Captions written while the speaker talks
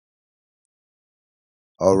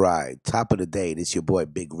All right, top of the day. This your boy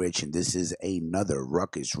Big Rich, and this is another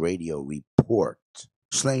Ruckus Radio report.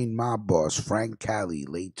 Slain mob boss Frank Cali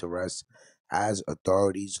laid to rest as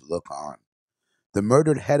authorities look on. The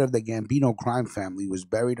murdered head of the Gambino crime family was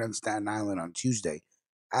buried on Staten Island on Tuesday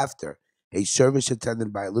after a service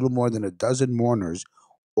attended by a little more than a dozen mourners,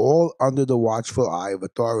 all under the watchful eye of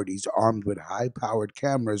authorities armed with high-powered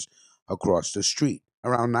cameras across the street.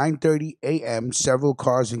 Around 9:30 a.m., several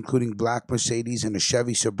cars, including black Mercedes and a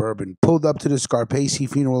Chevy Suburban, pulled up to the Scarpese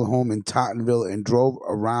Funeral Home in Tottenville and drove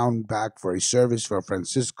around back for a service for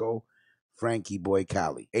Francisco Frankie Boy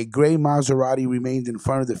Cali. A gray Maserati remained in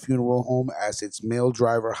front of the funeral home as its male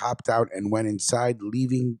driver hopped out and went inside,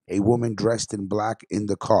 leaving a woman dressed in black in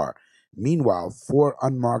the car. Meanwhile, four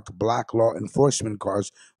unmarked black law enforcement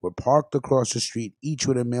cars were parked across the street, each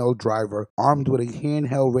with a male driver armed with a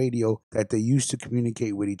handheld radio that they used to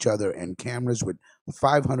communicate with each other and cameras with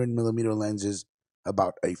 500mm lenses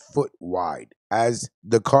about a foot wide. As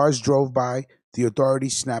the cars drove by, the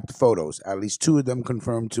authorities snapped photos. At least two of them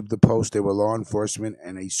confirmed to the Post they were law enforcement,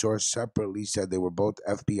 and a source separately said they were both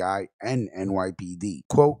FBI and NYPD.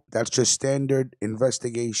 Quote, "That's just standard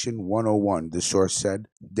investigation 101," the source said.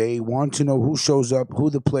 "They want to know who shows up, who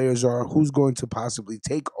the players are, who's going to possibly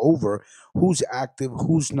take over, who's active,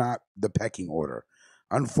 who's not, the pecking order.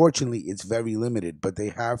 Unfortunately, it's very limited, but they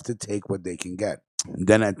have to take what they can get."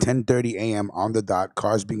 Then at 10:30 a.m. on the dot,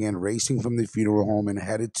 cars began racing from the funeral home and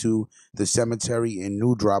headed to the cemetery in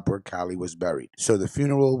New Drop where Cali was buried. So the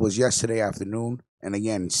funeral was yesterday afternoon, and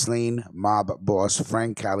again, slain mob boss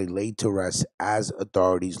Frank Cali laid to rest as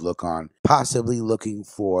authorities look on, possibly looking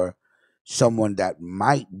for someone that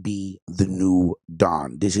might be the new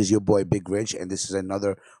Don. This is your boy Big Rich, and this is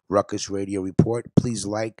another Ruckus Radio report. Please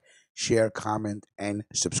like, share, comment, and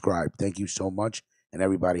subscribe. Thank you so much, and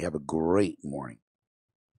everybody have a great morning.